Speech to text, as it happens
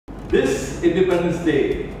This Independence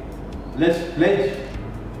Day, let's pledge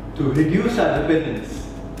to reduce our dependence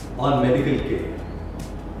on medical care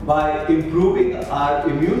by improving our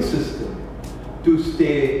immune system to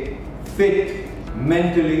stay fit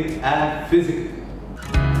mentally and physically.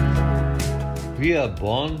 We are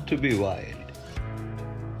born to be wild.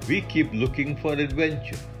 We keep looking for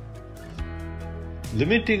adventure.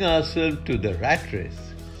 Limiting ourselves to the rat race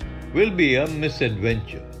will be a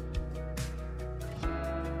misadventure.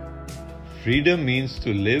 Freedom means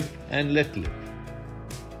to live and let live,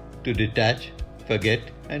 to detach, forget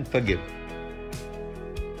and forgive.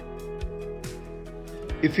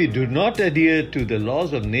 If we do not adhere to the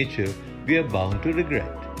laws of nature, we are bound to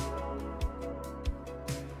regret.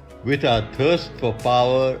 With our thirst for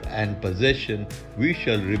power and possession, we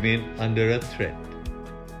shall remain under a threat.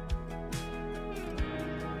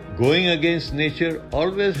 Going against nature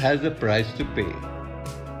always has a price to pay.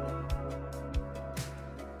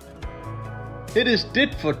 It is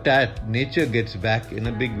tit for tat, nature gets back in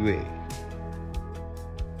a big way.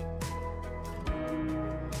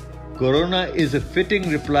 Corona is a fitting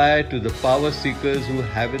reply to the power seekers who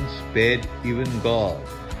haven't spared even God.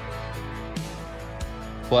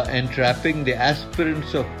 For entrapping the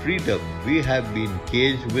aspirants of freedom, we have been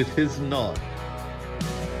caged with his nod.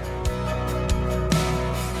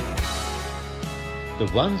 The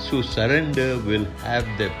ones who surrender will have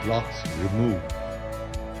their blocks removed.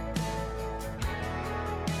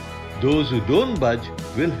 Those who don't budge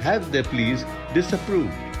will have their pleas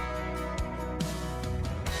disapproved.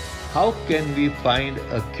 How can we find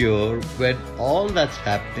a cure when all that's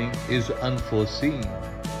happening is unforeseen?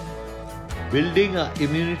 Building our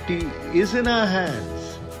immunity is in our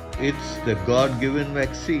hands. It's the God-given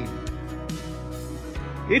vaccine.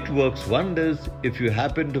 It works wonders if you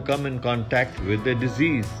happen to come in contact with the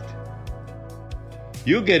diseased.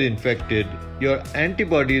 You get infected, your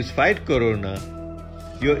antibodies fight corona,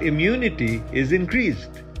 your immunity is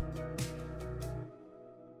increased.